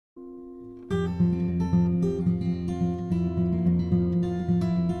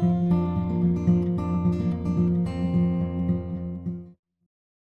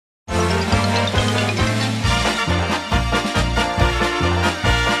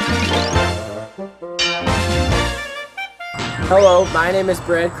Hello, my name is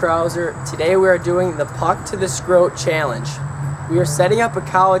Brad Krauser. Today we are doing the Puck to the Scroat Challenge. We are setting up a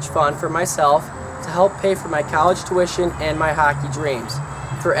college fund for myself to help pay for my college tuition and my hockey dreams.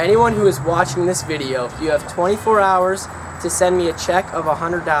 For anyone who is watching this video, you have 24 hours to send me a check of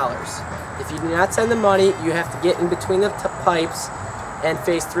 $100. If you do not send the money, you have to get in between the pipes and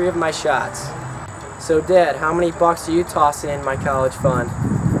face 3 of my shots. So Dad, how many bucks are you tossing in my college fund?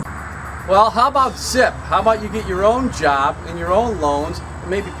 Well, how about zip? How about you get your own job and your own loans and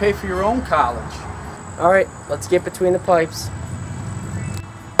maybe pay for your own college? Alright, let's get between the pipes.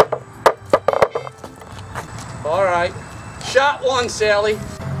 Alright. Shot 1, Sally.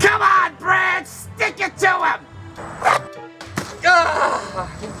 Come on, Brad! Stick it to him! Ah,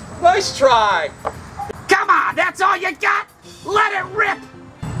 nice try. Come on, that's all you got? Let it rip!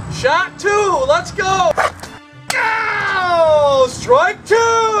 Shot 2, let's go. Oh, strike 2!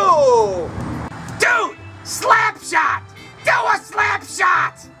 Dude, slap shot! Do a slap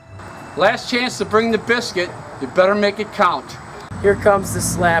shot! Last chance to bring the biscuit. You better make it count. Here comes the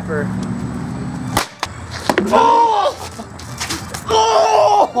slapper. Oh!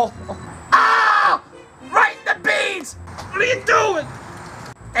 Oh! Ah! Right in the beans! What are you doing?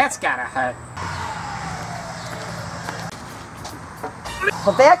 That's gotta hurt.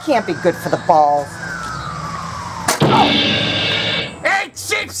 Well, that can't be good for the balls. Hey,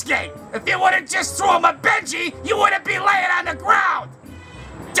 cheapskate! If you would've just threw him a Benji, you wouldn't be laying on the ground!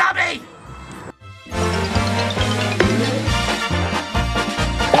 Dummy!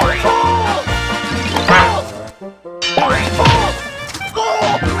 Oh! Oh!